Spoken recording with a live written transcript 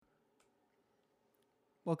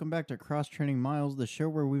Welcome back to Cross Training Miles, the show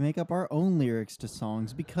where we make up our own lyrics to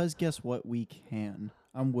songs because guess what? We can.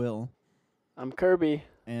 I'm Will, I'm Kirby.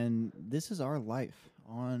 and this is our life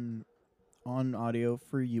on audio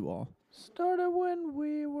for you all. Started when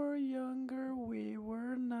we were younger, we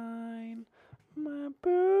were 9. My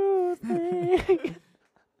boo thing.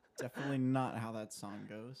 Definitely not how that song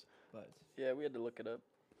goes, but Yeah, we had to look it up.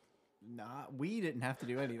 we didn't have to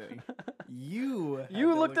do anything. You had You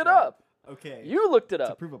to looked look it up. Okay. You looked it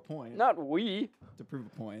to up. prove a point. Not we. To prove a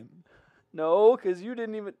point. No, because you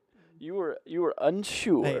didn't even. You were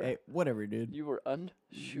unsure. Hey, whatever, dude. You were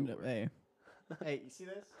unsure. No, hey, you see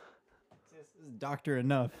this? This is Doctor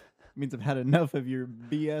Enough. Means I've had enough of your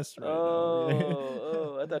BS right now.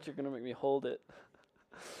 Oh, I thought you were gonna make me hold it.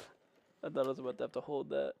 I thought I was about to have to hold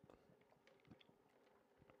that.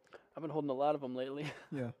 I've been holding a lot of them lately.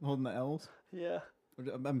 Yeah, holding the L's. Yeah.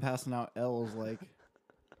 I'm passing out L's like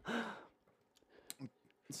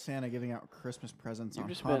Santa giving out Christmas presents You've on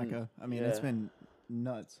just Hanukkah. been- I mean, it's yeah. been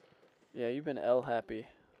nuts. Yeah, you've been L happy,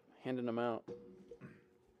 handing them out.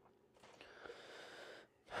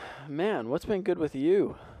 Man, what's been good with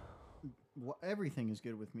you? Everything is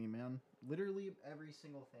good with me, man. Literally every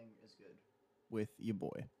single thing is good with your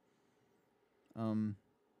boy.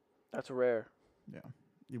 That's rare. Yeah,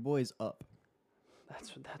 your boy's up.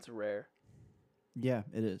 That's rare. Yeah,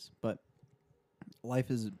 it is. But life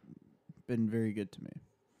has been very good to me.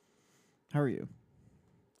 How are you?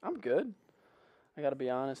 I'm good. I gotta be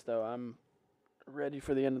honest though, I'm ready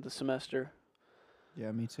for the end of the semester.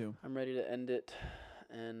 Yeah, me too. I'm ready to end it,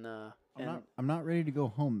 and I'm not ready to go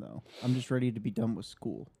home though. I'm just ready to be done with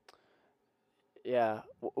school. yeah,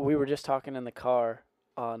 we were just talking in the car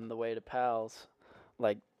on the way to Pals,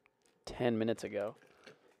 like 10 minutes ago,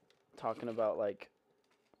 talking about like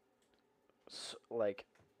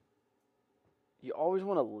you always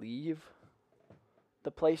want to leave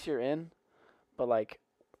the place you're in, but like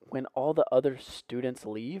when all the other students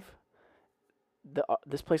leave,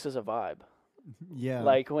 this place is a vibe. Yeah.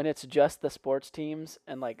 Like when it's just the sports teams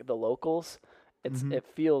and like the locals, Mhm. it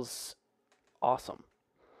feels awesome.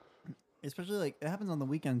 Especially like it happens on the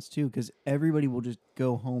weekends too, because everybody will just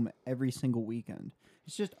go home every single weekend.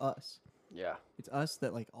 It's just us. Yeah. It's us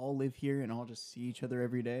that like all live here and all just see each other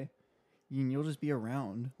every day. And you'll just be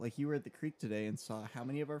around. Like you were at the creek today and saw how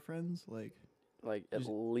many of our friends? Like Like at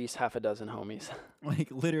least half a dozen homies. like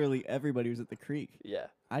literally everybody was at the creek. Yeah.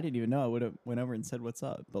 I didn't even know. I would have went over and said what's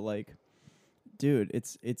up. But like, dude,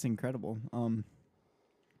 it's incredible.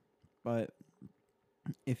 But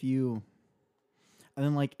if you and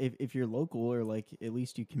then like if you're local or like at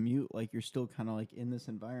least you commute, like you're still kind of like in this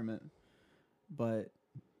environment. But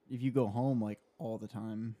if you go home like all the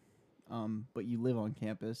time, but you live on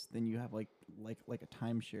campus, then you have like a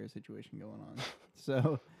timeshare situation going on.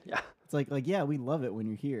 So Yeah. it's like yeah, we love it when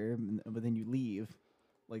you're here, but then you leave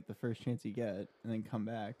like the first chance you get and then come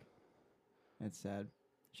back. It's sad.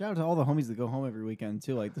 Shout out to all the homies that go home every weekend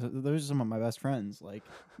too. Like those are some of my best friends. Like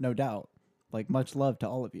no doubt. Like much love to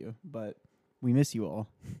all of you, but we miss you all.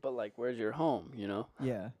 But like, where's your home? You know.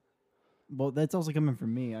 Yeah. Well, that's also coming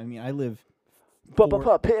from me. I mean, I live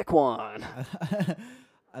Pick one.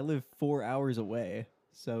 I live 4 hours away,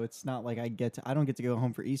 so it's not like I don't get to go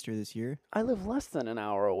home for Easter this year. I live less than an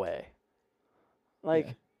hour away. Like,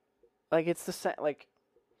 Yeah. like it's the same. Like,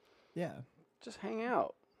 Yeah. just hang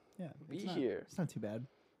out. Yeah. Be it's not- here. It's not too bad.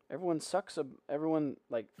 Everyone sucks. Everyone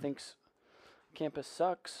like thinks campus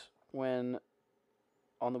sucks when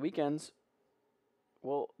on the weekends.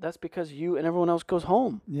 Well, that's because you and everyone else goes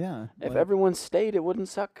home. Yeah. If like, everyone stayed, it wouldn't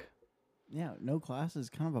suck. yeah, no class is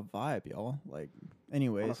kind of a vibe, y'all. Like On a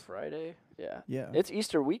anyways. Friday, yeah. Yeah. It's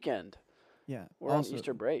Easter weekend. Yeah. We're also, on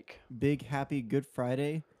Easter break. big happy Good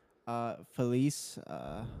Friday. Feliz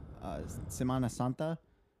Semana Santa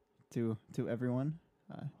to everyone.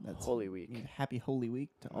 That's Holy Week. Happy Holy Week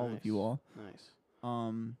to all of you Nice.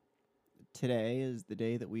 all. Nice. Today is the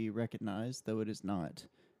day that we recognize, though it is not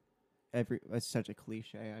it's such a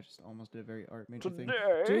cliche. I just almost did a very art major thing.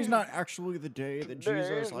 Today's not actually the day that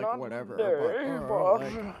Jesus, like, whatever.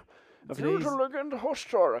 If you to look into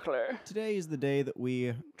historically, today is the day that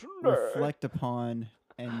we today, reflect upon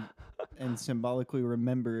and symbolically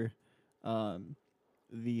remember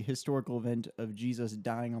the historical event of Jesus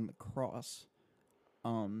dying on the cross.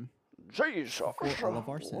 Jesus for all of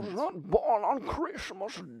our was sins. not born on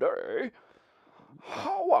Christmas Day.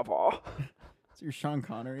 However, It's your Sean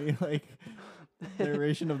Connery like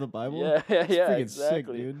narration of the Bible. yeah, It's yeah, freaking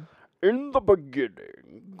exactly. sick, dude. In the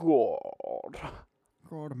beginning, God.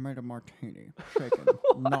 God made a martini, shaken,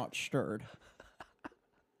 not stirred.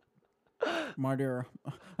 My dear.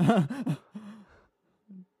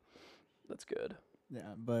 That's good.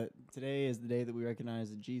 Yeah, but today is the day that we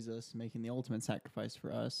recognize Jesus making the ultimate sacrifice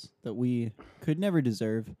for us that we could never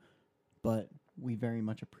deserve, but we very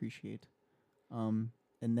much appreciate. And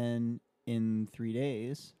then in 3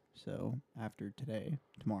 days, so after today,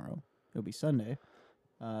 tomorrow, it'll be Sunday.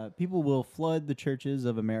 People will flood the churches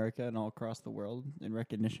of America and all across the world in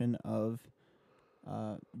recognition of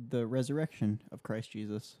the resurrection of Christ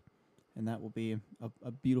Jesus. And that will be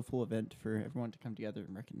a beautiful event for everyone to come together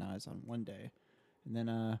and recognize on one day. And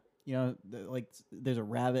then, there's a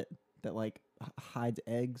rabbit that, hides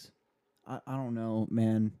eggs. I don't know,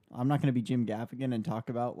 man. I'm not going to be Jim Gaffigan and talk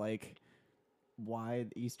about, why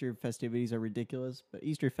the Easter festivities are ridiculous, but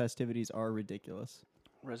Easter festivities are ridiculous.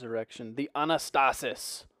 Resurrection. The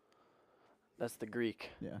Anastasis. That's the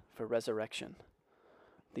Greek Yeah. for resurrection.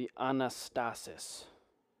 The Anastasis.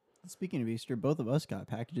 Speaking of Easter, both of us got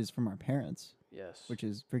packages from our parents, Yes. which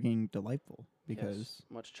is freaking delightful because Yes.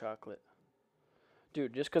 Much chocolate.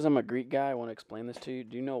 Dude, just because I'm a Greek guy, I want to explain this to you.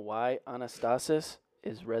 Do you know why Anastasis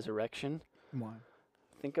is resurrection? why?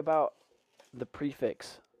 Think about the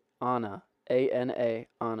prefix ana, A-N-A,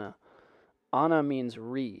 ana. Ana means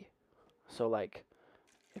re. So,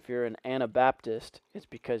 if you're an Anabaptist, it's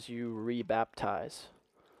because you rebaptize.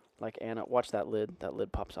 Like Anna, watch that lid. That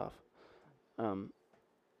lid pops off.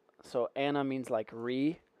 So Anna means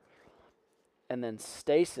re, and then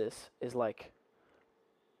stasis is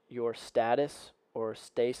your status, or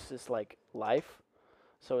stasis life.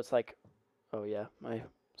 So it's oh yeah, my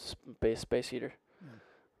space heater.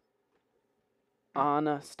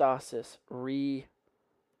 Anastasis, re-status,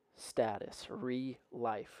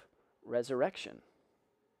 re-life, resurrection,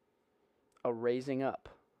 a raising up,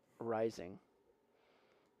 rising.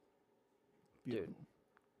 Beautiful. Dude,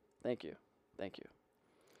 thank you.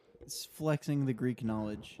 It's flexing the Greek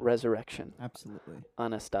knowledge. Resurrection, Absolutely.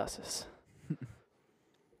 Anastasis.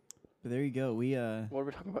 But there you go. We What are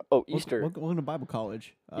we talking about? Oh, Easter. Welcome to Bible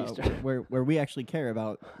college, Easter. where we actually care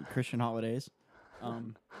about Christian holidays.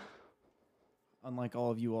 Unlike all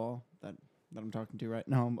of you all that I'm talking to right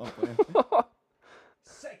now. I'm playing.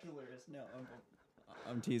 Secularist. No,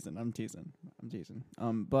 I'm teasing.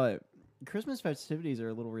 But Christmas festivities are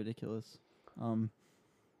a little ridiculous. I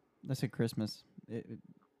said Christmas.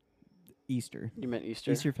 Easter. You meant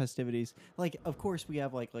Easter? Easter festivities. Of course, we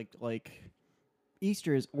have like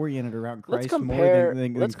Easter is oriented around Christ Let's more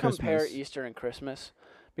than let's Christmas. compare Easter and Christmas,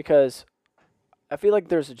 because I feel like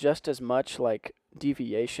there's just as much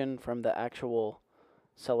deviation from the actual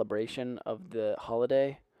celebration of the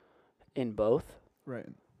holiday in both, Right.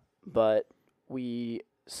 but we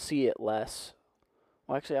see it less.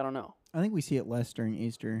 Well, actually, I don't know. I think we see it less during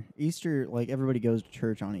Easter. Easter, everybody goes to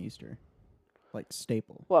church on Easter,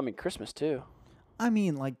 staple. Well, I mean Christmas too. I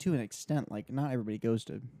mean, to an extent, not everybody goes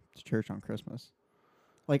to church on Christmas.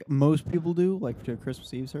 Most people do, to a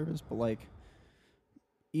Christmas Eve service, but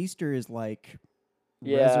Easter is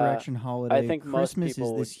Yeah, resurrection holiday. I think most Christmas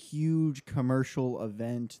people is this huge commercial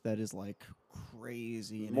event that is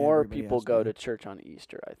crazy. And More everybody people has go to church on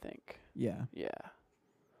Easter, I think. Yeah. Yeah.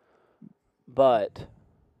 But,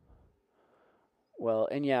 well,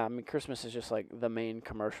 and yeah, I mean, Christmas is just the main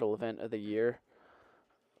commercial event of the year.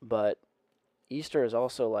 But Easter is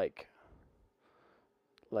also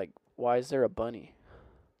why is there a bunny?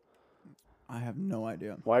 I have no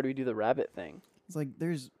idea. Why do we do the rabbit thing? It's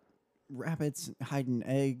there's rabbits hiding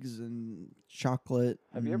eggs and chocolate.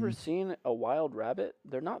 Have you ever seen a wild rabbit?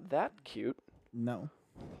 They're not that cute. No.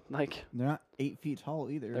 They're not 8 feet tall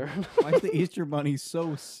either. They're Why is the Easter bunny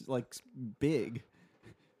so big?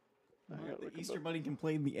 The Easter bunny can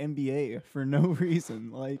play in the NBA for no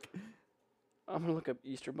reason. I'm gonna look up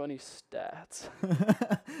Easter bunny stats. Do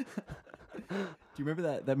you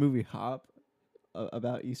remember that movie Hop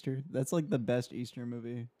about Easter? That's the best Easter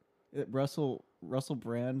movie. Russell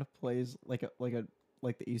Brand plays the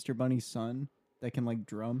Easter bunny's son that can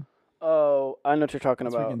drum. Oh, I know what you're talking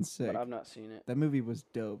That's about, freaking sick. but I've not seen it. That movie was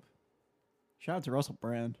dope. Shout out to Russell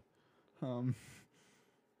Brand. The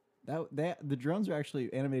drums are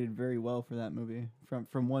actually animated very well for that movie.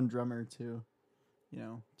 From one drummer to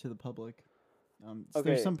the public. Okay.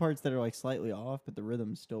 There's some parts that are slightly off, but the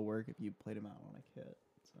rhythms still work if you played them out on a kit.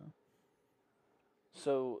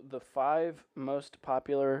 So the 5 most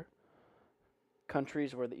popular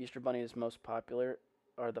countries where the Easter bunny is most popular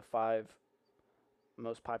are the 5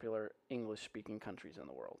 most popular English-speaking countries in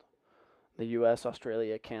the world. The U.S.,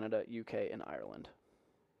 Australia, Canada, UK, and Ireland.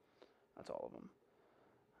 That's all of them.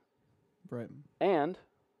 Right. And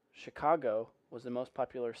Chicago was the most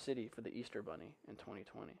popular city for the Easter bunny in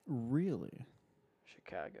 2020. Really?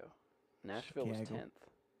 Chicago. Nashville was 10th.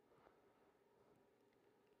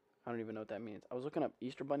 I don't even know what that means. I was looking up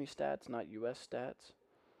Easter Bunny stats, not U.S. stats,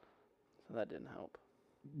 so that didn't help.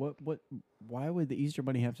 What? Why would the Easter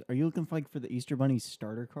Bunny have? Are you looking for the Easter Bunny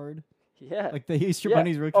starter card? Yeah. Like the Easter Yeah.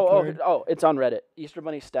 Bunny's rookie Oh, card? it's on Reddit. Easter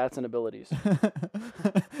Bunny stats and abilities.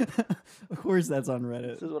 Of course, that's on This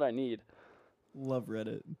Reddit. is what I need. Love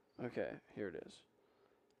Reddit. Okay, here it is.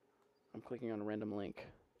 I'm clicking on a random link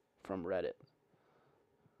from Reddit.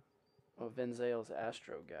 Oh, Venzale's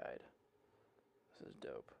Astro Guide. This is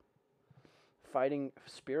dope. Fighting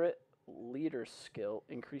spirit leader skill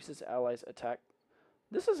increases allies' attack.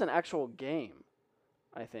 This is an actual game,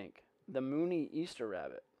 I think. The Mooney Easter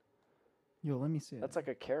Rabbit. Yo, let me see it. That's like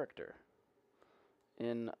a character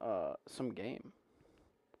in some game.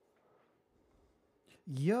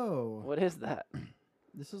 Yo, What is that?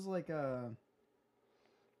 this is like a.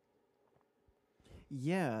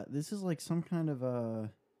 Yeah, this is like some kind of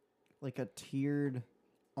like a tiered,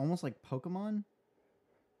 almost like Pokemon,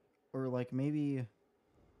 or like maybe.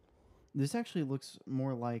 This actually looks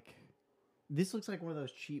more like. This looks like one of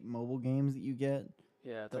those cheap mobile games that you get,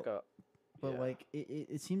 Yeah, it's The- like a but yeah, like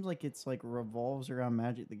it seems like it's like revolves around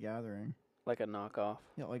Magic the Gathering. like a knockoff.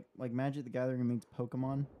 Yeah, like Magic the Gathering meets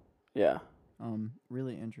Pokemon. Yeah.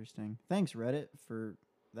 Really interesting. Thanks Reddit for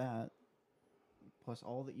that. Plus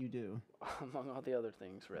all that you do. Among all the other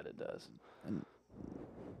things Reddit does. And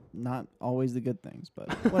not always the good things,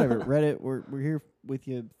 but whatever. Reddit, we're here with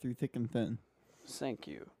you through thick and thin. Thank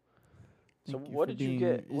you. So Thank you what for did you being-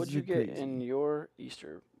 get? this What did is you get crazy. in your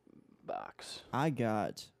Easter box? I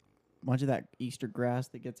got a bunch of that Easter grass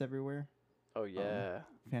that gets everywhere. Oh yeah.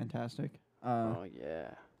 Fantastic. Oh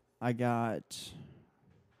yeah. I got.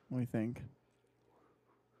 What do you think?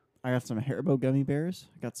 I got some Haribo gummy bears.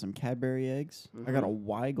 I got some Cadbury eggs. I got a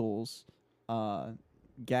Weigel's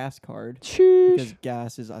gas card because Sheesh.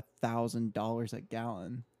 gas is $1,000 a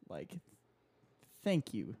gallon. Like,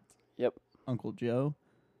 thank you. Yep. Uncle Joe.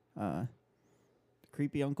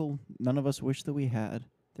 Creepy uncle. None of us wish that we had.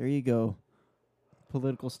 There you go.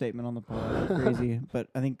 Political statement on the pod. Crazy, but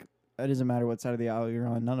I think it doesn't matter what side of the aisle you're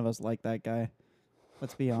on. None of us like that guy.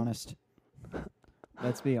 Let's be honest.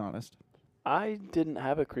 Let's be honest. I didn't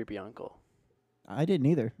have a creepy uncle. I didn't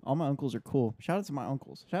either. All my uncles are cool. Shout out to my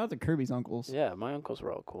uncles. Shout out to Kirby's uncles. Yeah, my uncles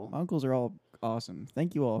were all cool. My uncles are all awesome.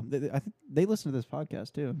 Thank you all. I think they listen to this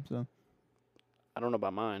podcast too. So I don't know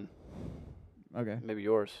about mine. okay, Maybe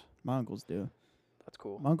yours. my uncles do. That's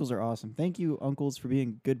cool. My uncles are awesome. Thank you, uncles, for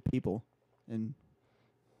being good people and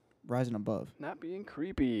rising above. Not being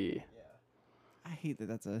creepy. I hate that.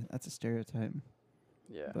 That's a stereotype,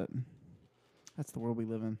 Yeah. but that's the world we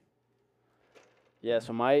live in. Yeah,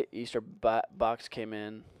 so my Easter box came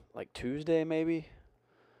in like Tuesday maybe,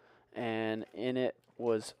 and in it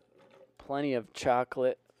was plenty of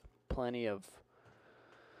chocolate, plenty of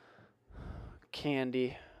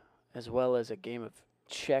candy, as well as a game of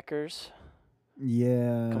checkers,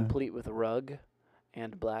 Yeah. complete with rug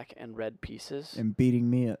and black and red pieces, And beating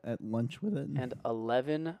me at lunch with it. and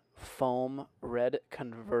 11 foam red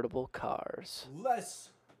convertible cars.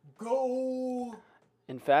 Let's go.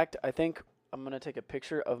 In fact, I think I'm going to take a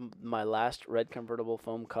picture of my last red convertible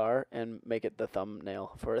foam car and make it the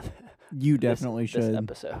thumbnail for You definitely this should.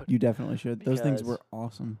 episode. You definitely should. Those things Because- were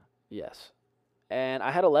awesome. Yes. And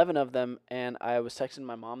I had 11 of them, and I was texting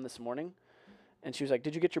my mom this morning, and she was like,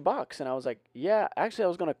 "Did you get your box?" And I was like, "Yeah, actually, I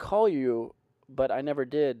was going to call you, but I never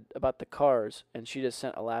did about the cars." And she just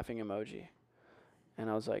sent a laughing emoji. And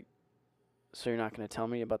I was like, "So you're not going to tell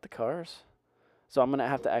me about the cars?" So I'm going to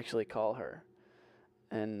have to actually call her.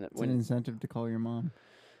 And It's an incentive to call your mom.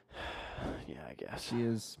 yeah, I guess. She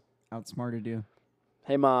is outsmarted you.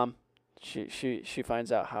 Hey, Mom. She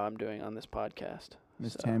finds out how I'm doing on this podcast.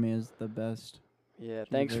 Miss So, Tammy is the best. Yeah,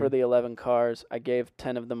 she's thanks for very- the 11 cars. I gave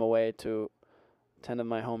 10 of them away to 10 of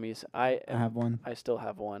my homies. I have one. I still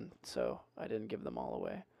have one, so I didn't give them all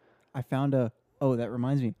away. I found a. Oh, that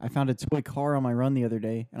reminds me. I found a toy car on my run the other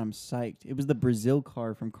day, and I'm psyched. It was the Brazil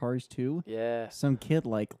car from Cars 2. Yeah. Some kid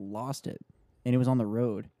lost it, and it was on the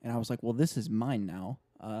road, and I was like, "Well, this is mine now."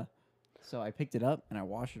 So I picked it up and I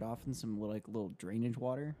washed it off in some little drainage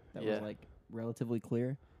water that Yeah. was relatively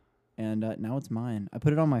clear, and now it's mine. I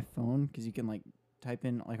put it on my phone because you can type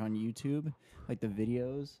in on YouTube the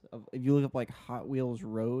videos of if you look up Hot Wheels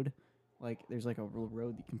road. There's a real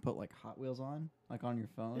road that you can put Hot Wheels on on your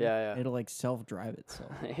phone. Yeah, yeah. It'll self-drive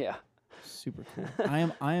itself. Yeah. Super cool.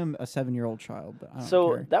 I am a 7-year-old child, but I don't So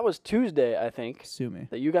care. that was Tuesday, I think, Sue me.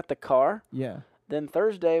 that you got the car. Yeah. Then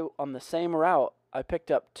Thursday, on the same route, I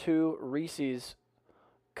picked up 2 Reese's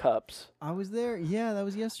cups. I was there. Yeah, that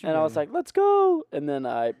was yesterday. And I was like, let's go. And then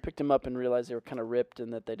I picked them up and realized they were kind of ripped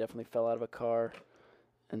and that they definitely fell out of a car.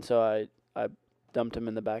 And so I dumped them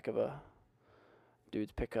in the back of a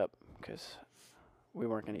dude's pickup because we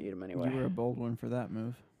weren't going to eat them anyway. You were a bold one for that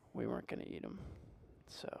move. We weren't going to eat them.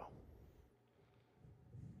 So.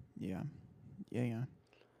 Yeah. Yeah.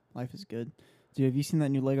 Life is good. Dude, have you seen that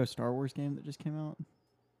new Lego Star Wars game that just came out?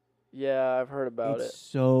 Yeah, I've heard about It's it.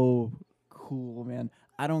 so cool, man.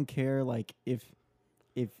 I don't care like if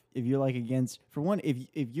you're like against, for one, if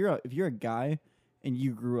you're a guy and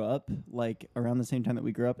you grew up like around the same time that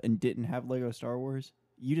we grew up and didn't have Lego Star Wars,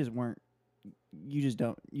 you just weren't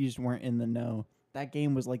in the know. That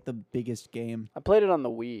game was like the biggest game. I played it on the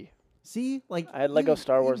Wii. See, like I had Lego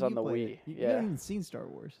Star Wars on you the played Wii. it. You Yeah. haven't even seen Star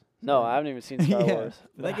Wars. No, So- I haven't even seen Star Yeah, Wars.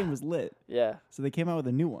 but that game was lit. Yeah. So they came out with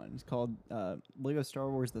a new one. It's called Lego Star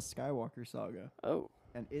Wars: The Skywalker Saga, Oh.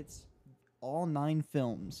 and it's all 9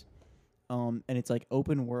 films. And it's like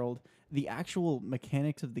open world. The actual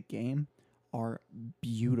mechanics of the game are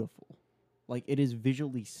beautiful. Like it is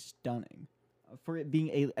visually stunning. For it being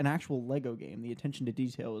an actual Lego game, the attention to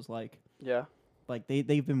detail is like Yeah.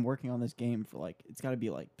 they've been working on this game for like, it's got to be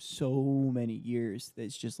like so many years that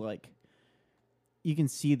it's just like you can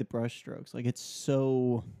see the brush strokes. Like it's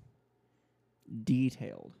so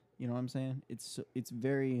detailed. You know what I'm saying? It's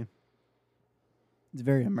very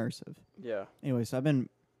immersive. Yeah. Anyway, so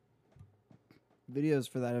videos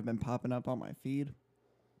for that have been popping up on my feed,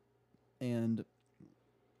 and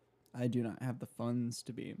I do not have the funds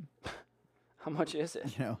to be, How much is it?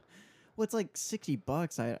 well, it's like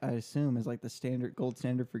 $60, I assume, is like the gold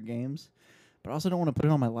standard for games, but I also don't want to put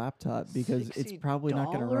it on my laptop because it's probably not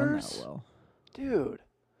going to run that $60? well. Dude.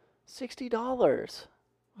 $60.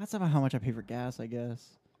 That's about how much I pay for gas, I guess.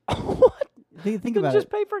 What? Think You can about just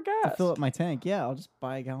it. pay for To gas. fill up my tank, yeah, I'll just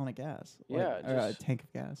buy a gallon of gas. Yeah, or a just- tank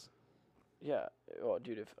of gas. Yeah. Oh,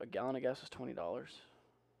 dude, if a gallon of gas was $20,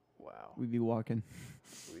 wow. We'd be walking.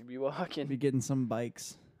 We'd be walking. Be getting some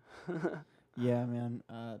bikes. Yeah, man.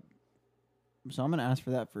 So I'm gonna ask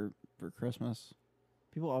for that for Christmas.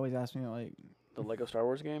 People always ask me like, The Lego Star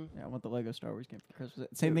Wars game? yeah, I want the Lego Star Wars game for Christmas.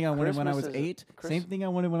 Same Dude, thing I wanted when I was Christmas is- 8. Chris- Same thing I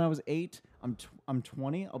wanted when I was 8. I'm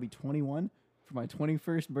 20. I'll be 21 for my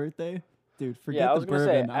 21st birthday. Dude, forget Yeah, I was the gonna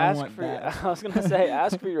bourbon. say I ask want for. that. I was gonna say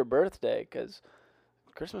ask for your birthday because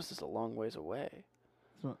Christmas is a long ways away.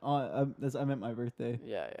 So, I meant my birthday.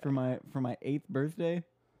 Yeah, yeah. For my 8th birthday,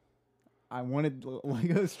 I wanted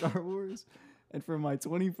Lego Star Wars, and for my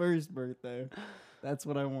 21st birthday, that's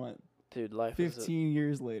what I want. Dude, life 15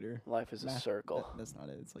 years later. is life is a Math- circle. That's not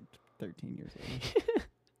it. It's like 13 years later.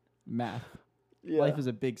 Math. Yeah. Life is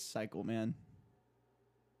a big cycle, man.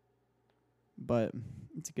 But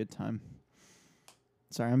it's a good time.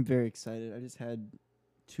 Sorry, I'm very excited. I just had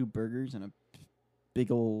 2 burgers and a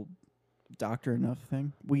big old Dr. Enough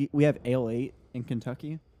thing. We have Ale 8 in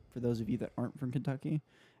Kentucky, for those of you that aren't from Kentucky.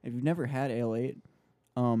 If you've never had Ale 8,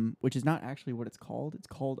 which is not actually what it's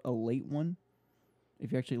called a late one.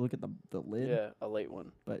 If you actually look at the lid. Yeah, a late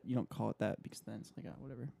one. But you don't call it that because then it's like,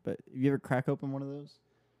 whatever. But if you ever crack open one of those,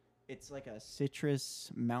 it's like a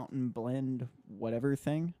citrus mountain blend whatever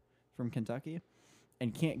thing from Kentucky,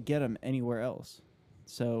 and can't get them anywhere else.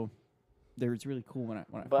 So it's really cool when I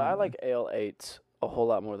But find I one. like Ale 8s a whole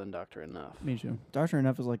lot more than Dr. Enough. Me too. Dr.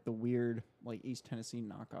 Enough is like the weird like East Tennessee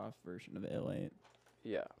knockoff version of Ale 8.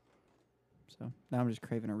 Yeah. So now I'm just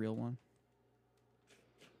craving a real one.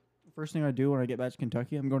 First thing I do when I get back to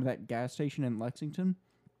Kentucky, I'm going to that gas station in Lexington.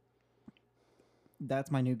 That's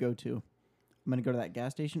my new go-to. I'm going to go to that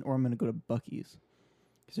gas station, or I'm going to go to Buc-ee's.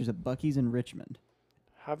 Because there's a Buc-ee's in Richmond.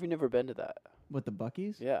 How have you never been to that? What, the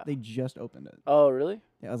Buc-ee's? Yeah. They just opened it. Oh, really?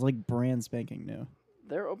 Yeah, it was like brand spanking new.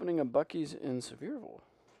 They're opening a Buc-ee's in Sevierville.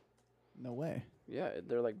 No way. Yeah,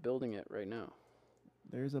 they're like building it right now.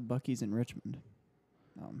 There's a Buc-ee's in Richmond.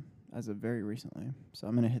 As of very recently. So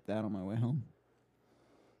I'm going to hit that on my way home.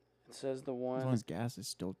 It says the As long one as gas is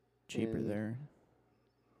still cheaper in- there.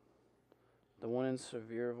 in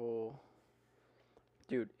Sevierville.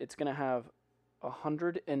 Dude, it's going to have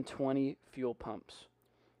 120 fuel pumps.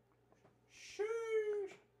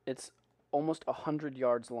 It's almost 100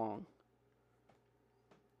 yards long.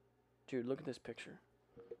 Dude, look at this picture.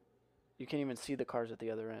 You can't even see the cars at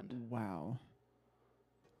the other end. Wow.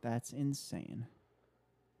 That's insane.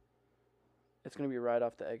 It's going to be right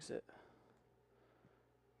off the exit.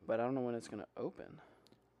 But I don't know when it's going to open.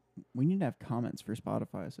 We need to have comments for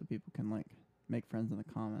Spotify so people can like make friends in the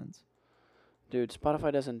comments. Dude,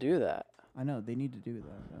 Spotify doesn't do that. I know they need to do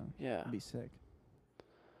that though. Yeah, That'd be sick.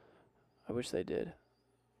 I wish they did.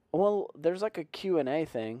 Well, there's like a Q&A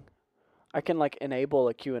thing. I can like enable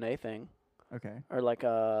a Q&A thing Okay, or like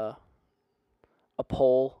a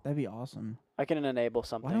poll. that'd be awesome. I can enable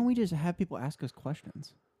something. Why don't we just have people ask us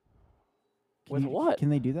questions? With what? Can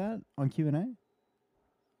they do that on Q&A?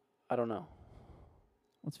 I don't know.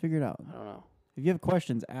 Let's figure it out. I don't know. If you have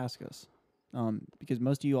questions, ask us. Because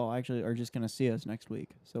most of you all actually are just gonna see us next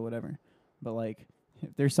week, so whatever. But like,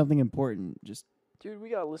 if there's something important, just Dude, we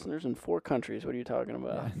got listeners in 4 countries. What are you talking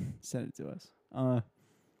about? yeah, send it to us.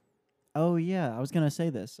 Oh yeah, I was gonna say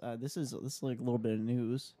this. This is like a little bit of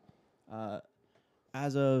news.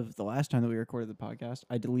 As of the last time that we recorded the podcast,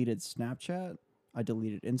 I deleted Snapchat. I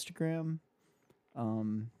deleted Instagram.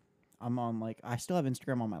 I'm on like I still have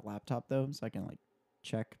Instagram on my laptop though, so I can like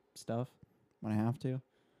check stuff when I have to.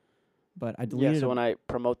 But I deleted. Yeah, so when I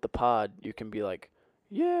promote the pod, you can be like,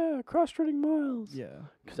 yeah, cross-training miles. Yeah.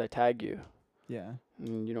 Because I tag you. Yeah.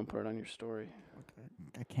 And you don't put it on your story.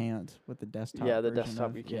 I can't with the desktop. Yeah, the version desktop,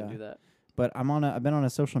 of- you can't do that. But I've been on a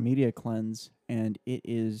social media cleanse, and it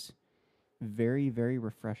is very, very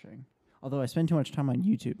refreshing. Although I spend too much time on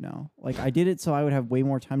YouTube now. Like I did it so I would have way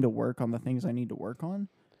more time to work on the things I need to work on.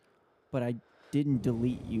 But I didn't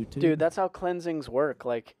delete YouTube. Dude, that's how cleansings work.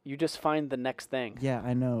 Like, you just find the next thing. Yeah,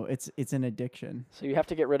 I know. It's an addiction. So you have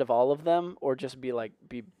to get rid of all of them or just be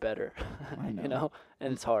better. I know. You know?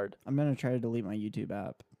 And it's hard. I'm gonna try to delete my YouTube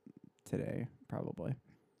app today, probably.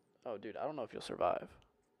 Oh, dude, I don't know if you'll survive.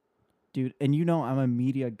 Dude, and you know I'm a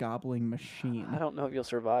media gobbling machine. I don't know if you'll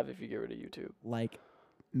survive if you get rid of YouTube. Like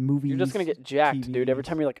movies. You're just going to get jacked, dude. Every TVs.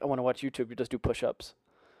 time you're like, I want to watch YouTube, you just do push-ups.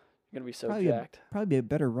 You're going to be so Probably jacked. Probably be a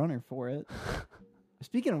better runner for it.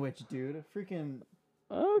 Speaking of which, dude, freaking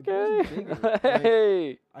Okay. bigger. Like-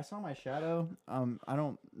 Hey. I saw my shadow. I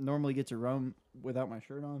don't normally get to run without my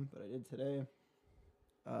shirt on, but I did today.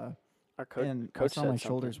 Our And I coach saw said my something.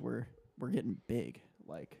 shoulders were getting big.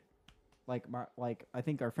 Like I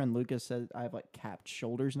think our friend Lucas said I have like capped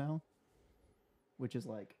shoulders now, which is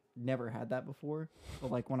like never had that before.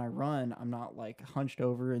 But like when I run, I'm not like hunched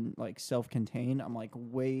over and like self-contained. I'm like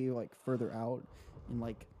way like further out and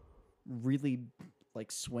like really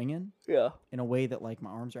like swinging Yeah. in a way that like my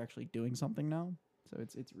arms are actually doing something now. So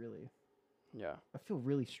it's really Yeah. I feel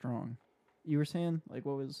really strong. You were saying like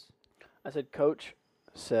what was I said coach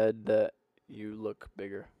said that you look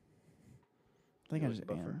bigger. I think You I look just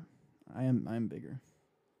buffer. am. I'm bigger.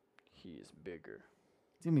 He is bigger.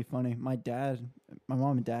 It's gonna be funny. My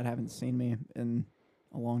mom and dad haven't seen me in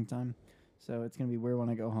a long time, so it's gonna be weird when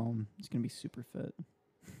I go home. It's gonna be super fit,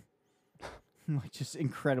 like just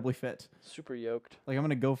incredibly fit. Super yoked. Like I'm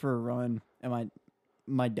gonna go for a run, and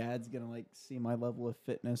my dad's gonna like see my level of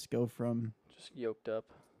fitness go from Just yoked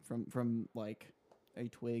up. like a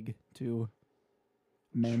twig to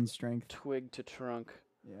men's strength. Twig to trunk.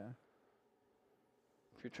 Yeah,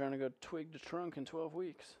 If you're trying to go twig to trunk in 12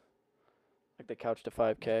 weeks. Like the couch to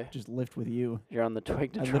 5K. just lift with you. You're on the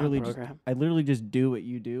twig to I trunk literally just program. I literally just do what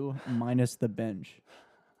you do minus the bench.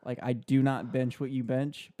 Like I do not bench what you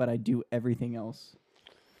bench, but I do everything else.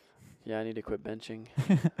 Yeah, I need to quit benching.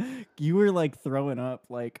 You were like throwing up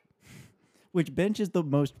like which bench is the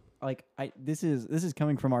most like this is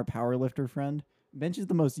coming from our power lifter friend. Bench is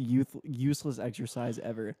the most useless exercise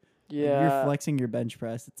ever. Like, if Yeah. you're flexing your bench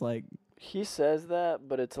press, it's like He says that,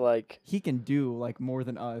 but it's like, he can do like more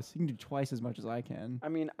than us. He can do twice as much as I can. I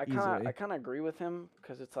mean, I Easily. kind of agree with him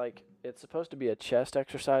because it's like it's supposed to be a chest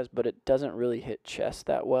exercise, but it doesn't really hit chest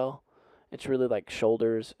that well. It's really like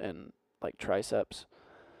shoulders and like triceps,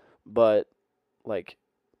 but like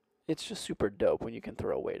it's just super dope when you can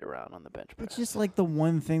throw weight around on the bench press. It's just like the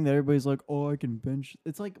one thing that everybody's like, oh, I can bench.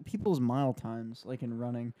 It's like people's mile times, like in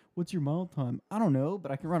running. What's your mile time? I don't know,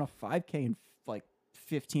 but I can run a 5K in like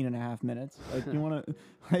 15 and a half minutes. Like, you want to,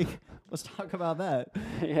 like, let's talk about that.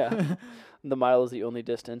 Yeah, the mile is the only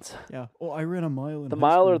distance. Yeah. Oh, I ran a mile in The high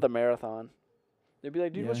mile or school. the marathon. They'd be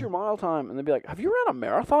like, dude, what's Yeah. your mile time? And they'd be like, have you ran a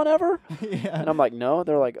marathon ever? Yeah. And I'm like, no.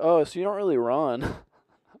 They're like, oh, so you don't really run.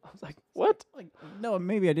 I was like, what? Like, no,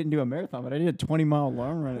 maybe I didn't do a marathon, but I did a 20-mile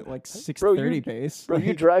long run at like Bro, 6:30 pace. Bro, you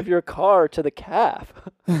Like- drive your car to the calf.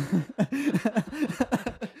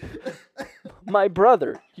 My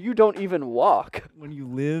brother, you don't even walk. When you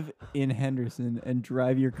live in Henderson and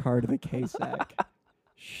drive your car to the KSAC.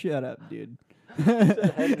 Shut up, dude. You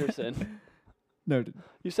said Henderson. No, dude.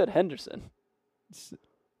 You said Henderson. It's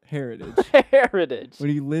Heritage. Heritage.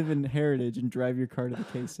 When you live in Heritage and drive your car to the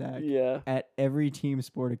KSAC Yeah. at every team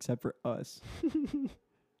sport except for us.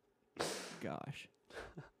 Gosh.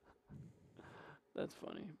 That's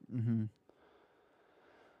funny. Mm-hmm.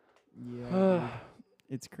 Yeah. dude.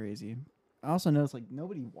 It's crazy. I also noticed like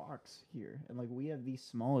nobody walks here, and like we have the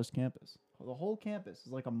smallest campus. The whole campus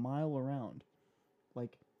is like a mile around,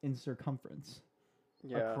 like in circumference.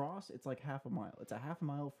 Yeah. Across, it's like half a mile. It's a half a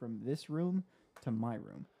mile from this room to my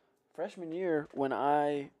room. Freshman year, when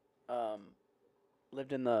I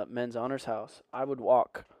lived in the men's honors house, I would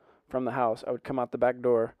walk from the house. I would come out the back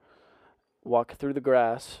door, walk through the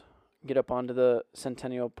grass, get up onto the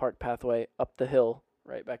Centennial Park pathway, up the hill,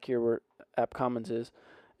 right back here where App Commons is,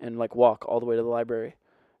 and like walk all the way to the library.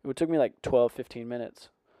 It took me like 12, 15 minutes.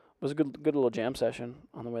 It was a good little jam session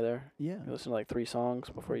on the way there. Yeah. You listen to like 3 songs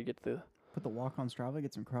before you get to the... Put the walk on Strava,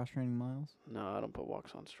 get some cross-training miles. No, I don't put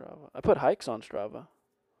walks on Strava. I put hikes on Strava.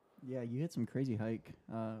 Yeah, you hit some crazy hike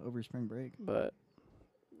over spring break. But,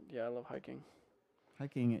 yeah, I love hiking.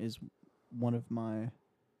 Hiking is one of my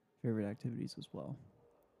favorite activities as well.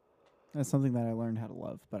 That's something that I learned how to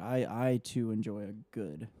love. But I too enjoy a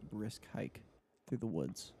good, brisk hike through the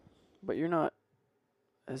woods. But you're not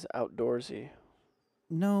as outdoorsy.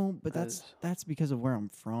 No, but that's because of where I'm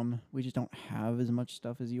from. We just don't have as much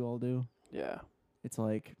stuff as you all do. Yeah. It's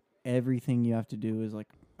like everything you have to do is like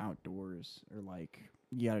outdoors, or like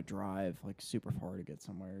you got to drive like super far to get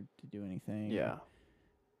somewhere to do anything. Yeah.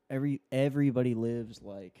 Everybody lives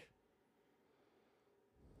like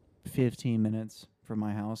 15 minutes from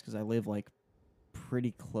my house because I live like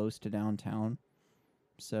pretty close to downtown.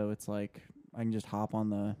 So it's like I can just hop on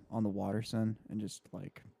the Waterson and just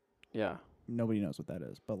like, Yeah. nobody knows what that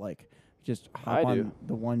is, but like just I hop on do.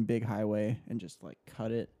 the one big highway and just like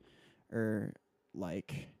cut it, or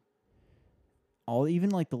like even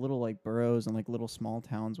like the little like boroughs and like little small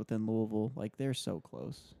towns within Louisville, like they're so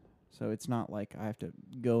close. So it's not like I have to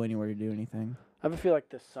go anywhere to do anything. I have a feel like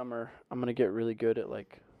this summer I'm going to get really good at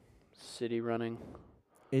like city running.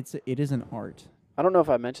 It is an art. I don't know if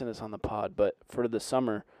I mentioned this on the pod, but for the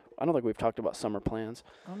summer, I don't think we've talked about summer plans.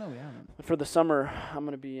 Oh no, we haven't. For the summer, I'm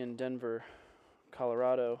going to be in Denver,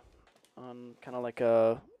 Colorado, on kind of like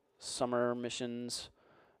a summer missions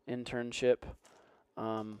internship.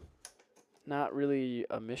 Not really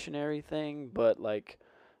a missionary thing, but like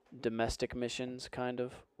domestic missions, kind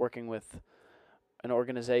of working with an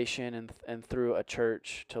organization and through a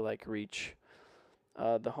church to like reach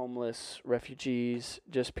the homeless, refugees,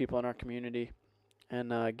 just people in our community, and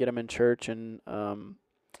get them in church and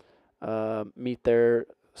meet their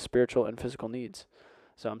spiritual and physical needs.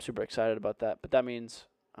 So I'm super excited about that. But that means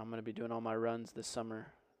I'm going to be doing all my runs this summer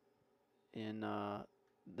in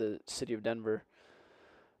the city of Denver.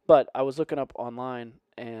 But I was looking up online,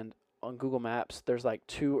 and on Google Maps, there's like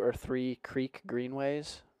 2 or 3 creek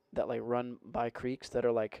greenways that like run by creeks that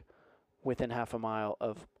are like within half a mile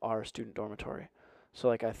of our student dormitory. So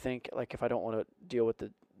like I think like if I don't want to deal with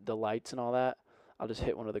the lights and all that, I'll just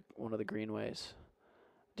hit one of the greenways.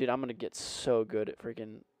 Dude, I'm gonna get so good at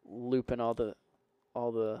freaking looping all the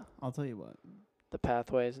I'll tell you what. the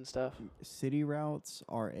pathways and stuff. City routes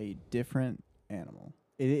are a different animal.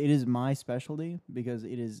 It is my specialty because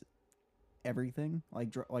it is everything.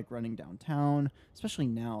 Like running downtown, especially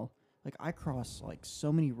now. Like I cross like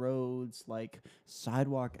so many roads, like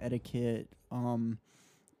sidewalk etiquette,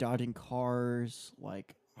 dodging cars,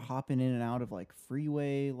 like hopping in and out of like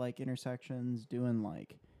freeway like intersections, doing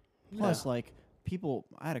like plus like people.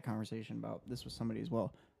 I had a conversation about this with somebody as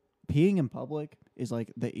well. Peeing in public is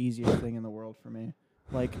like the easiest thing in the world for me.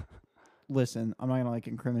 Like, listen, I'm not gonna like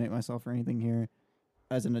incriminate myself or anything here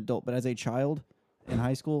as an adult, but as a child in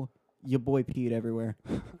high school, your boy peed everywhere.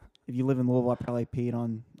 If you live in Louisville, I probably peed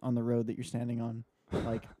on the road that you're standing on.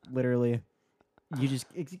 Like literally, you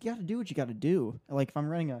got to do what you got to do. Like if I'm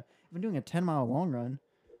doing a 10-mile long run,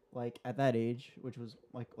 like at that age, which was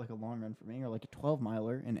like a long run for me, or like a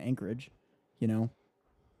 12-miler in Anchorage, you know,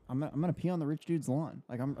 I'm gonna pee on the rich dude's lawn.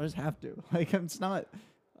 Like I just have to. Like it's not.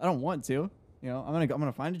 I don't want to. You know, I'm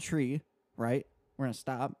gonna find a tree. Right. We're gonna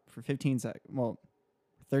stop for 15 seconds. Well,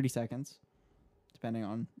 30 seconds, depending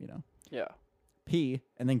on Yeah. pee,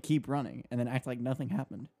 and then keep running, and then act like nothing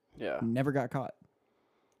happened. Yeah. Never got caught.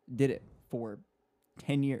 Did it for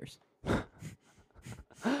 10 years.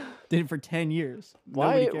 Did it for 10 years.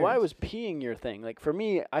 Why was peeing your thing? Like for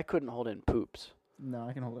me, I couldn't hold in poops. No,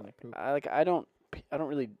 I can hold it like poop. I don't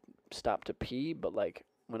really stop to pee, but like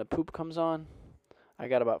when a poop comes on, I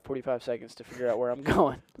got about 45 seconds to figure out where I'm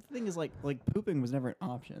going. But the thing is, like pooping was never an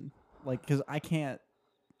option. Like, because I can't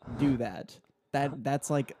do that. That's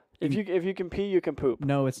like... If you can pee, you can poop.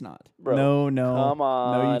 No, it's not. Bro, No. Come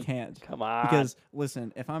on. No, you can't. Come on. Because,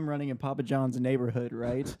 listen, if I'm running in Papa John's neighborhood,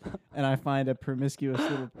 right, and I find a promiscuous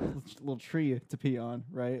little tree to pee on,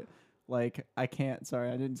 right, like, I can't. Sorry,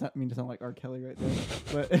 I didn't mean to sound like R. Kelly right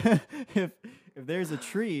there. But if there's a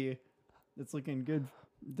tree that's looking good...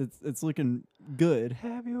 It's looking good.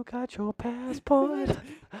 Have you got your passport?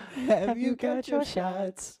 Have you got your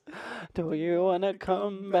shots? Do you want to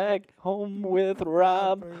come back home with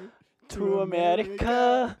Rob to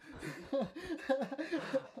America?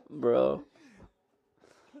 Bro.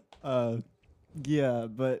 Yeah,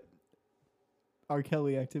 but R.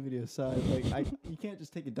 Kelly activity aside, like you can't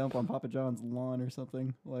just take a dump on Papa John's lawn or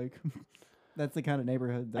something. Like that's the kind of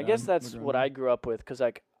neighborhood that I guess we're that's growing what up. I grew up with, because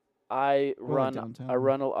like I Or, like, run downtown.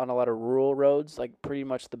 on a lot of rural roads, like pretty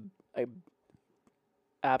much the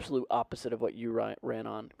absolute opposite of what you ran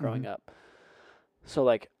on growing Mhm. up. So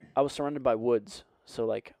like I was surrounded by woods. So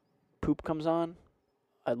like poop comes on,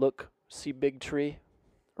 I look, see big tree,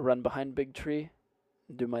 run behind big tree,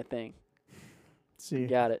 do my thing. See,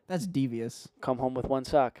 Got it. that's devious. Come home with one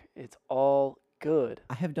sock. It's all good.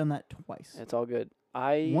 I have done that twice. It's all good.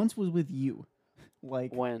 I Once was with you,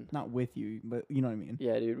 like when not with you, but you know what I mean.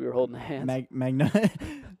 yeah, dude, we were holding hands.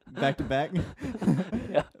 Back to back.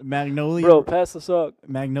 Yeah. Magnolia. Bro, pass the sock.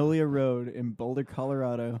 Magnolia Road in Boulder,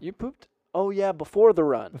 Colorado. You pooped? Oh yeah, before the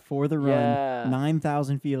run. Before the run, Yeah.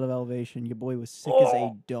 9,000 feet of elevation. Your boy was sick as a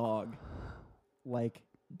Oh. dog. Like,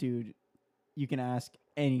 dude, you can ask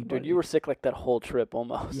anybody. Dude, you were sick like that whole trip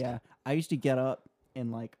almost. Yeah, I used to get up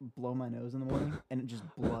and like blow my nose in the morning, and it just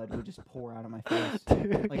blood would just pour out of my face.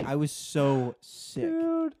 Dude. Like I was so sick.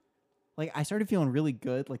 Dude. Like I started feeling really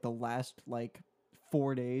good. Like the last like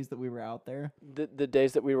 4 days that we were out there. The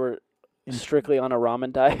days that we were In- strictly on a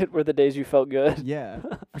ramen diet were the days you felt good. Yeah.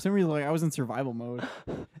 For some reason, like I was in survival mode.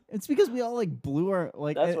 It's because we all like blew our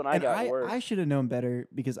like. That's and- when I and got worse. I should have known better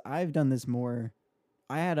because I've done this more.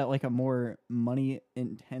 I had a more money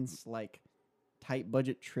intense like tight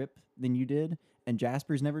budget trip than you did, and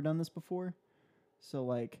Jasper's never done this before. So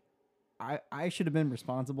like, I should have been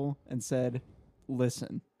responsible and said,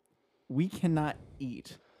 listen, we cannot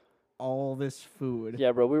eat all this food.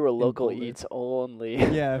 Yeah, bro, we were local Boulder. eats only.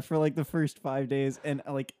 Yeah, for like the first 5 days, and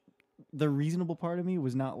like the reasonable part of me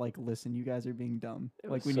was not like, listen, you guys are being dumb. It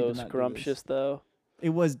Like was we so need to not do scrumptious though. this. It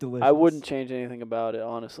was delicious. I wouldn't change anything about it,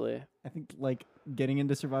 honestly. I think like getting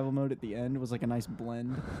into survival mode at the end was like a nice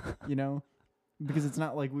blend, you know, because it's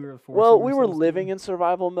not like we were forcing Well, we were ourselves to. living in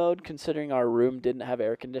survival mode considering our room didn't have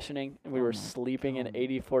air conditioning and we Oh were my sleeping in God.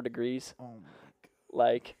 84 degrees. Oh my god,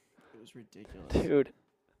 Like, it was ridiculous. dude.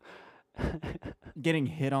 Getting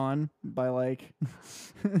hit on by like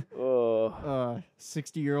Oh.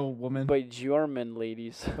 60-year-old woman, By German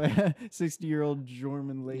ladies. by a 60-year-old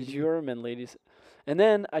German lady. German ladies. And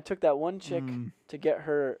then I took that one chick Mm. to get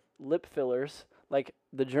her lip fillers, like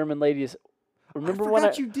the German ladies. Remember I when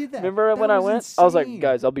forgot you did that. remember That when I was went? I was like, insane.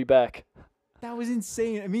 guys, I'll be back. That was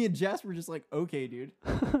insane. Me and Jasper were just like, okay, dude.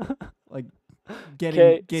 Like getting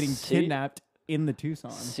 'Kay, getting see? kidnapped in the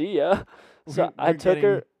Tucson. See ya. So We're- I we're took her.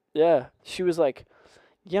 getting- Yeah, she was like,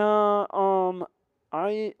 yeah,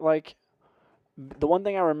 I like. The one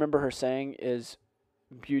thing I remember her saying is,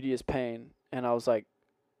 "Beauty is pain," and I was like,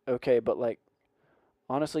 okay, but like,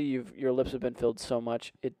 honestly, your lips have been filled so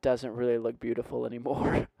much, it doesn't really look beautiful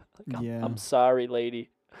anymore. Like, Yeah. I'm sorry, lady,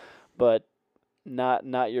 but not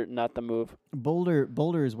the move.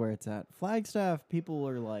 Boulder is where it's at. Flagstaff, people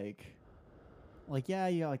are like yeah,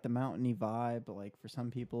 you got like the mountainy vibe, but like for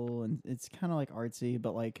some people, and it's kind of like artsy,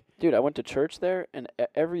 but like Dude, I went to church there, and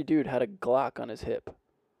every dude had a Glock on his hip.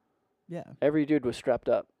 yeah, Every dude was strapped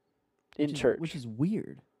up in church. which is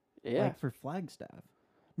weird. yeah. Like for Flagstaff.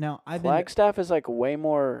 Now Flagstaff is like way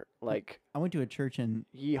more like I went to a church in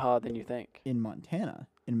yeehaw than you think. Montana,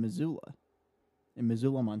 in Missoula,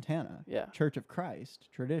 Montana. Yeah. Church of Christ,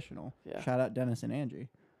 traditional. Yeah. Shout out Dennis and Angie.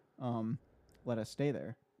 Let us stay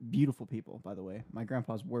there. Beautiful people, by the way. My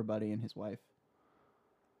grandpa's war buddy and his wife.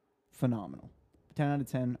 Phenomenal. 10 out of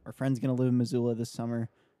 10. Our friend's going to live in Missoula this summer.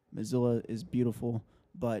 Missoula is beautiful,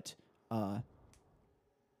 but no,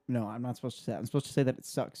 I'm not supposed to say that. I'm supposed to say that it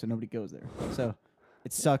sucks, so nobody goes there. So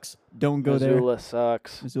it sucks. Don't go Missoula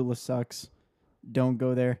sucks. there. Missoula sucks. Don't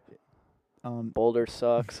go there. Boulder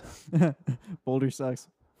sucks. Boulder sucks.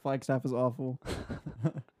 Flagstaff is awful.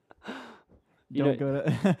 You Don't go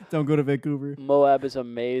to don't go to Vancouver. Moab is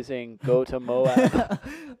amazing. Go to Moab.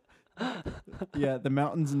 Yeah, the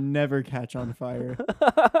mountains never catch on fire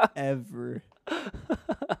ever.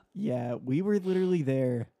 Yeah, we were literally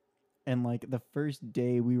there, and like the first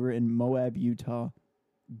day we were in Moab, Utah,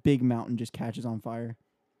 big mountain just catches on fire,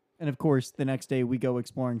 and of course the next day we go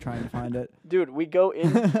exploring trying to find it. Dude, we go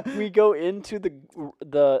into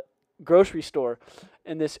the grocery store,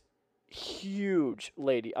 and this huge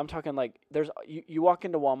lady. I'm talking like there's you walk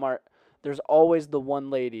into Walmart, there's always the one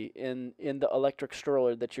lady in the electric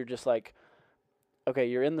stroller that you're just like, okay,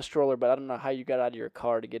 you're in the stroller, but I don't know how you got out of your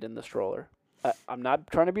car to get in the stroller. I'm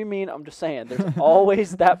not trying to be mean. I'm just saying there's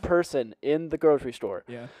always that person in the grocery store.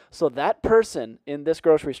 Yeah. So that person in this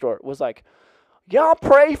grocery store was like, y'all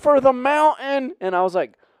pray for the mountain. And I was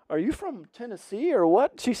like, are you from Tennessee or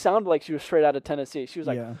what? She sounded like she was straight out of Tennessee. She was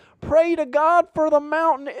like, Yeah. pray to God for the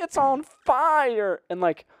mountain. It's on fire. And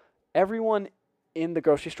like everyone in the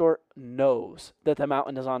grocery store knows that the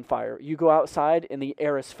mountain is on fire. You go outside and the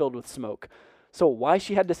air is filled with smoke. So why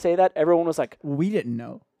she had to say that, everyone was like, We didn't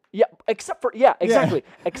know. yeah, except for, yeah, exactly.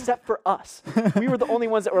 Except for us. We were the only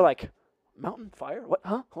ones that were like, mountain fire? What?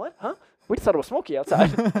 Huh? What? Huh? We just thought it was smoky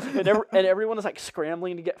outside. and everyone was like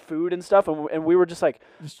scrambling to get food and stuff. And we were just like,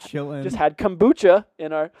 Just chilling. just had kombucha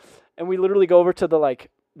in our, and we literally go over to the like,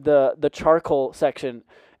 the charcoal section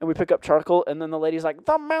and we pick up charcoal and then the lady's like,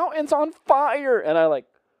 the mountain's on fire. And I like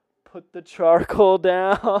put the charcoal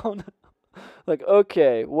down. Like,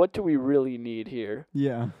 okay, what do we really need here?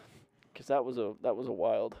 Yeah. Because that was a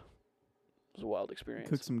wild experience.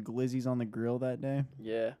 Cooked some glizzies on the grill that day.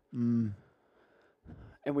 Yeah. Mm.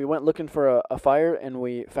 And we went looking for a fire, and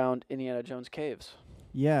we found Indiana Jones caves.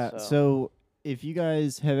 Yeah. So- So if you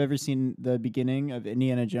guys have ever seen the beginning of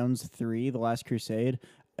Indiana Jones 3, The Last Crusade,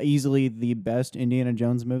 easily the best Indiana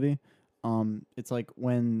Jones movie. It's like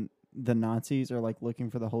when the Nazis are like looking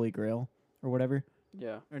for the Holy Grail or whatever.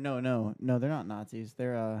 Yeah. Or no, they're not Nazis.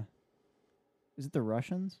 They're is it the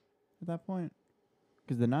Russians at that point?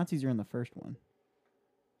 Because the Nazis are in the first one.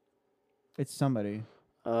 It's somebody.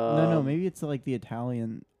 No, maybe it's like the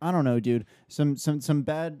Italian. I don't know, dude. Some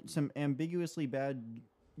ambiguously bad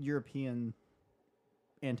European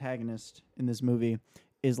antagonist in this movie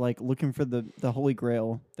is like looking for the Holy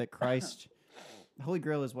Grail that Christ. The Holy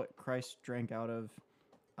Grail is what Christ drank out of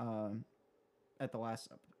at the last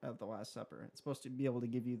supper. It's supposed to be able to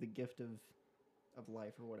give you the gift of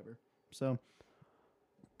life or whatever. So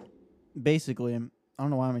basically, I don't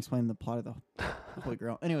know why I'm explaining the plot of the Holy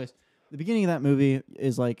Grail. Anyways, the beginning of that movie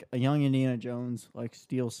is like a young Indiana Jones like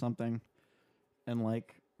steals something and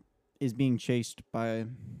like is being chased by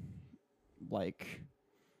like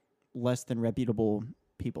less than reputable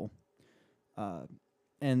people.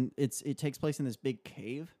 And it takes place in this big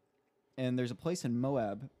cave, and there's a place in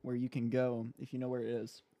Moab where you can go if you know where it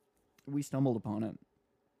is. We stumbled upon it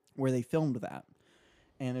where they filmed that.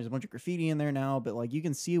 And there's a bunch of graffiti in there now, but like you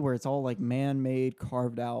can see where it's all like man-made,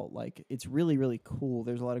 carved out. Like it's really, really cool.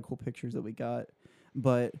 There's a lot of cool pictures that we got,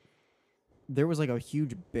 but there was like a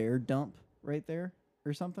huge bear dump right there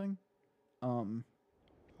or something.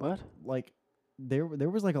 What? Like there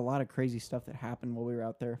was like a lot of crazy stuff that happened while we were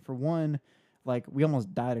out there. For one, like we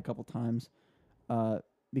almost died a couple times,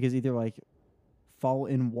 because either like fall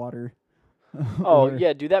in water. Oh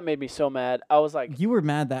yeah, dude, that made me so mad. I was like, you were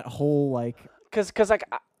mad that whole like. Cause like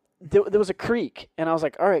there was a creek, and I was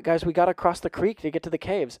like, all right, guys, we gotta cross the creek to get to the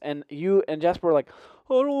caves. And you and Jasper were like,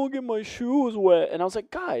 I don't want to get my shoes wet. And I was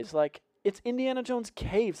like, guys, like it's Indiana Jones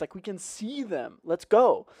caves, like we can see them. Let's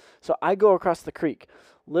go. So I go across the creek.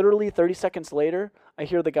 Literally 30 seconds later, I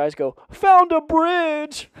hear the guys go, found a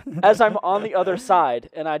bridge, as I'm on the other side,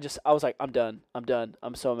 and I was like, I'm done.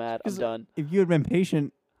 I'm so mad. I'm done. If you had been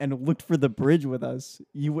patient and looked for the bridge with us,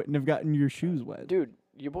 you wouldn't have gotten your shoes wet. Dude,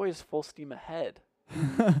 your boy is full steam ahead.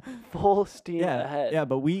 Full steam ahead. Yeah,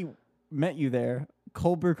 but we met you there,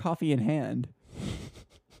 cold brew coffee in hand,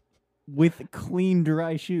 with clean,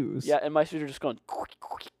 dry shoes. Yeah, and my shoes are just going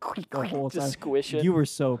The whole time. just squishing. You were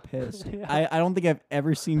so pissed. Yeah. I don't think I've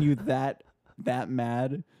ever seen you that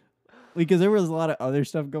mad. Because there was a lot of other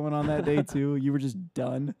stuff going on that day, too. You were just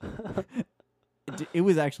done. It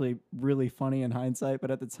was actually really funny in hindsight,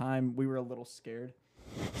 but at the time, we were a little scared.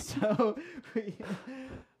 So,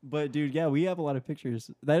 but dude, yeah, we have a lot of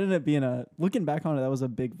pictures. That ended up being looking back on it, that was a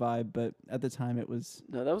big vibe, but at the time it was.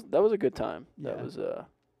 No, that was a good time. Yeah. That was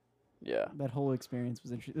yeah. That whole experience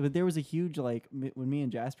was interesting. But there was a huge, like, when me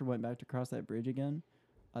and Jasper went back to cross that bridge again,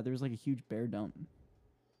 there was like a huge bear dump.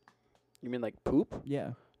 You mean like poop?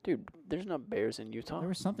 Yeah. Dude, there's no bears in Utah. There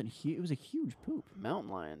was something huge. It was a huge poop. Mountain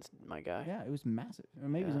lions, my guy. Yeah, it was massive. Or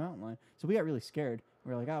maybe it was a Yeah. mountain lion. So we got really scared.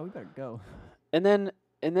 We were like, oh, we better go. And then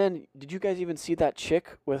did you guys even see that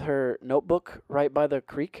chick with her notebook right by the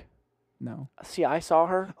creek? No. See, I saw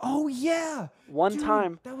her Oh, yeah. one Dude,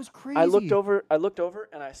 time. That was crazy. I looked over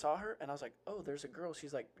and I saw her and I was like, oh, there's a girl.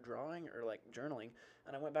 She's like drawing or like journaling.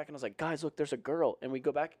 And I went back and I was like, guys, look, there's a girl. And we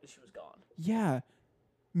go back and she was gone. Yeah.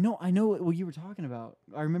 No, I know what you were talking about.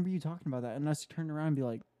 I remember you talking about that. And us turned around and be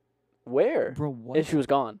like, Where? bro, what? And she was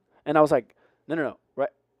gone. And I was like, no. Right?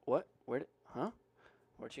 What? Where'd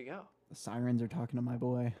she go? The sirens are talking to my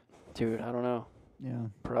boy. Dude, I don't know. Yeah.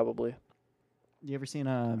 Probably. You ever seen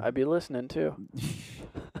I'd be listening too. you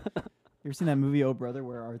ever seen that movie, Oh Brother,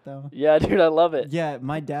 Where Art Thou? Yeah, dude, I love it. Yeah,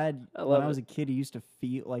 my dad, I when love I was it. a kid, he used to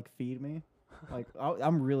feed me. Like,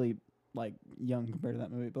 I'm really, like, young compared to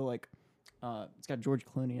that movie. But, like, it's got George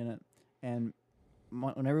Clooney in it. And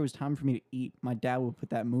whenever it was time for me to eat, my dad would put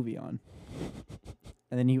that movie on.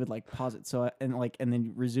 And then he would, like, pause it. And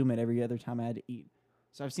then resume it every other time I had to eat.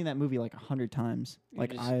 So I've seen that movie like 100 times. You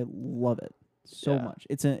Like just- I love it so Yeah. much.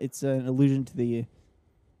 It's an allusion to the.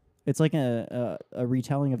 It's like a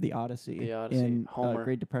retelling of the Odyssey, The Odyssey, in Homer.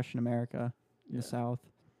 Great Depression America in Yeah. the South.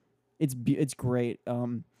 It's great.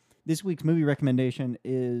 This week's movie recommendation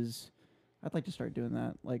is, I'd like to start doing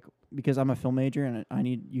that, like, because I'm a film major and I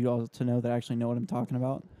need you all to know that I actually know what I'm talking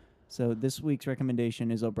about. So this week's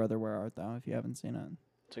recommendation is Oh Brother, Where Art Thou? If you haven't seen it,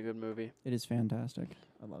 It's a good movie. it is fantastic.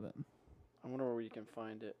 I love it. I wonder where you can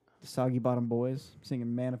find it. The Soggy Bottom Boys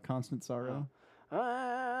singing "Man of Constant Sorrow."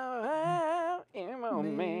 I am a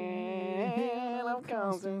man of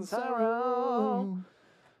constant sorrow.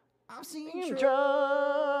 I've seen In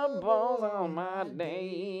troubles on my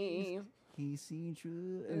days. He's seen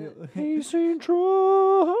true. He's seen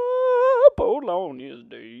trouble on his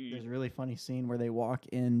days. There's a really funny scene where they walk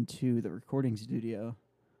into the recording studio,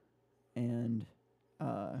 and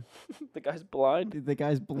The guy's blind. the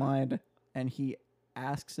guy's blind, and he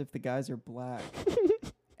asks if the guys are black,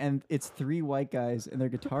 and it's 3 white guys, and their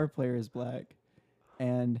guitar player is black,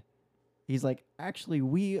 and he's like, actually,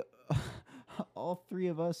 we. All 3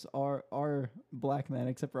 of us are black men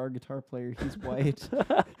except for our guitar player. He's white,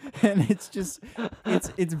 and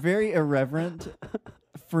it's very irreverent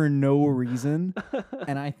for no reason.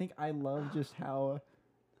 And I think I love just how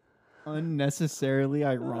unnecessarily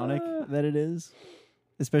ironic that it is,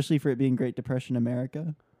 especially for it being Great Depression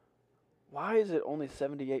America. Why is it only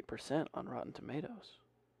 78% on Rotten Tomatoes?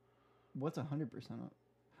 What's 100% on?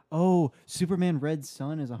 Oh, Superman Red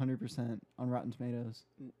Sun is 100% on Rotten Tomatoes.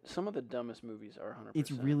 Some of the dumbest movies are 100%.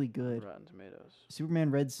 It's really on good. Rotten Tomatoes.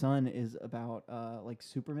 Superman Red Sun is about like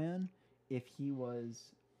Superman if he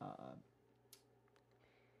was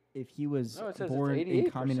No, it says it's born in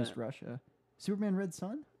 88%. communist Russia. Superman Red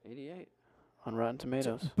Sun? 88 on Rotten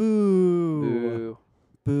Tomatoes. Boo. Boo.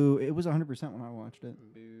 Boo. It was 100% when I watched it.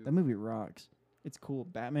 Boo. That movie rocks. It's cool.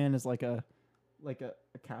 Batman is like a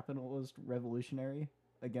capitalist revolutionary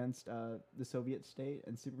against the Soviet state,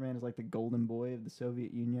 and Superman is like the golden boy of the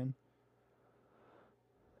Soviet Union.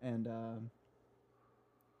 And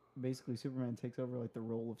basically Superman takes over like the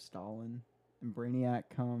role of Stalin, and Brainiac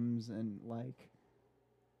comes, and like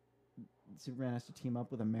Superman has to team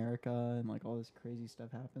up with America, and like all this crazy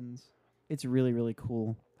stuff happens. It's really, really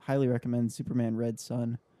cool. Highly recommend Superman Red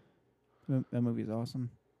Sun. That movie is awesome.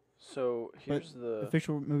 So here's the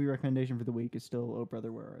Official movie recommendation for the week is still Oh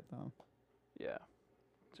Brother, Where Art Thou? yeah,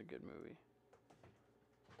 it's a good movie.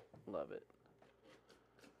 Love it.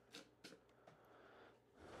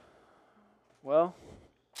 Well,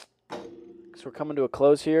 so we're coming to a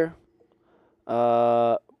close here. We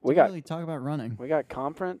Didn't got really talk about running.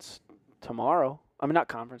 conference tomorrow. I mean, not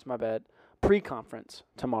conference. My bad. Pre-conference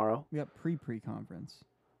tomorrow. We got pre-conference.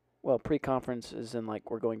 Well, pre-conference is in like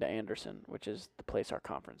we're going to Anderson, which is the place our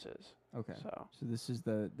conference is. Okay. So So this is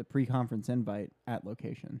the pre-conference invite at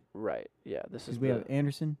location. right, yeah, this is Because we the. have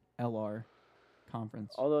Anderson, LR,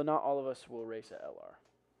 conference. Although not all of us will race at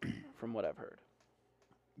LR, from what I've heard.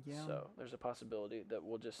 Yeah. So there's a possibility that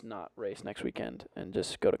we'll just not race next weekend and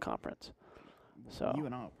just go to conference. So You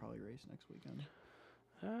and I will probably race next weekend.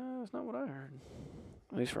 that's not what I heard.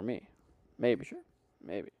 At least for me. Maybe. Sure.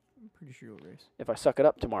 Maybe. I'm pretty sure you'll race. If I suck it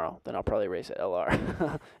up tomorrow, then I'll probably race at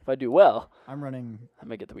LR. If I do well, I'm running. I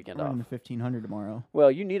may get the weekend I'm off. running the 1500 tomorrow. Well,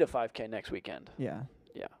 you need a 5K next weekend. Yeah.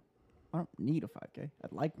 Yeah. I don't need a 5K.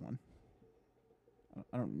 I'd like one.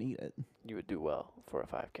 I don't need it. You would do well for a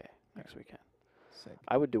 5K next weekend. Sick.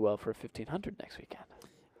 I would do well for a 1500 next weekend.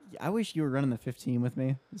 Yeah, I wish you were running the 15 with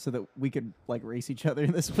me so that we could like race each other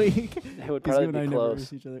this week. It would 'Cause probably you and I be never close.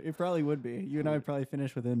 race each other. It probably would be. You and I would probably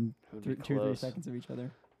finish within It would be 2 or 3 close. seconds of each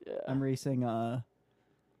other. Yeah. I'm racing.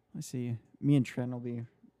 Let's see. Me and Trent will be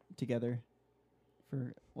together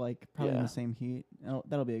for like probably in Yeah. the same heat.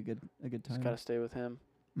 That'll be a good Just time. gotta stay with him.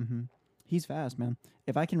 Mm-hmm. He's fast, man.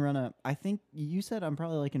 If I can run I think you said I'm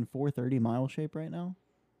probably like in 4:30 mile shape right now.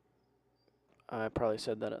 I probably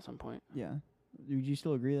said that at some point. Yeah. Would you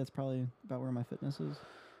still agree that's probably about where my fitness is?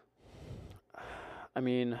 I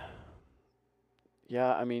mean,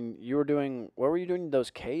 yeah, I mean, you were doing, what were you doing those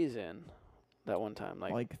Ks in that one time?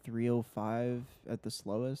 Like 3:05 at the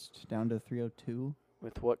slowest, down to 3:02,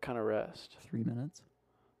 With what kind of rest? 3 minutes.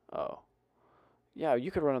 Oh. Yeah,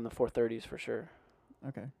 you could run on the 430s for sure.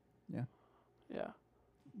 Okay. Yeah.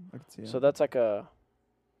 I could see So it.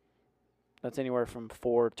 that's anywhere from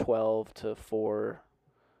 412 to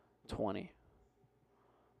 420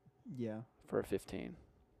 Yeah. for a 15.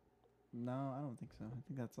 No, I don't think so. I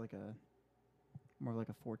think that's like more like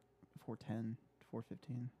a 410 to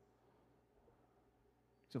 415.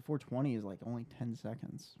 So 420 is like only 10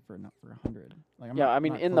 seconds for 100. Like Yeah, I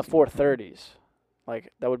mean, in the 430s.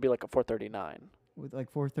 Like, that would be like a 439. With like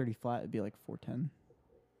 430 flat, it'd be like 410.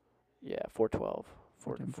 Yeah, 412,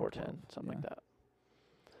 410, 410, something like yeah. that.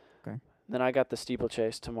 Okay. Then I got the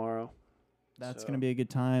steeplechase tomorrow. That's So, gonna be a good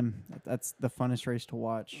time. That's the funnest race to as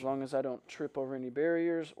watch. long as I don't trip over any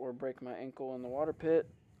barriers or break my ankle in the water pit,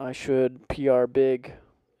 I should PR big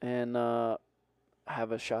and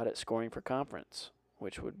have a shot at scoring for conference,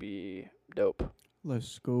 which would be dope.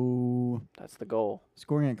 Let's go. That's the goal.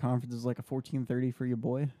 Scoring at conference is like a 1430 for your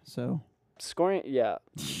boy. So Scoring, yeah.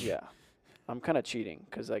 I'm kind of cheating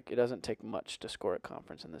because like it doesn't take much to score at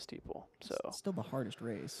conference in the steeple. So it's still the hardest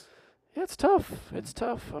race. yeah, it's tough. Yeah. It's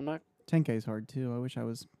tough. I'm not. 10K is hard too. I wish I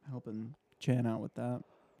was helping Chan out with that.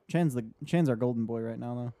 Chan's our golden boy right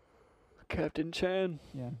now though. Captain Chan.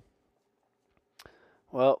 Yeah.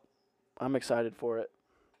 Well, I'm excited for it.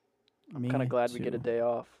 I'm Me kind of glad we get a too. day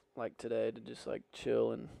off like today to just like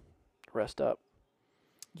chill and rest up.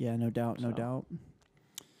 Yeah, no doubt, no So. doubt.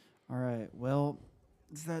 All right. Well,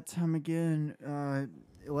 it's that time again.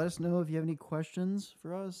 Let us know if you have any questions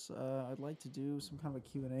for us. I'd like to do some kind of a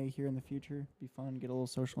Q&A here in the future. Be fun, get a little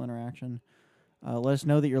social interaction. Let us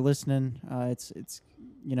know that you're listening. It's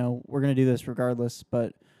we're going to do this regardless,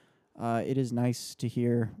 but it is nice to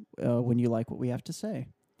hear when you like what we have to say.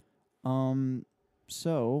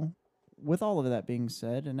 So, with all of that being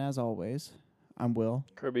said, and as always, I'm Will,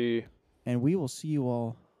 Kirby. and we will see you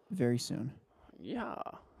all very soon. Yeah.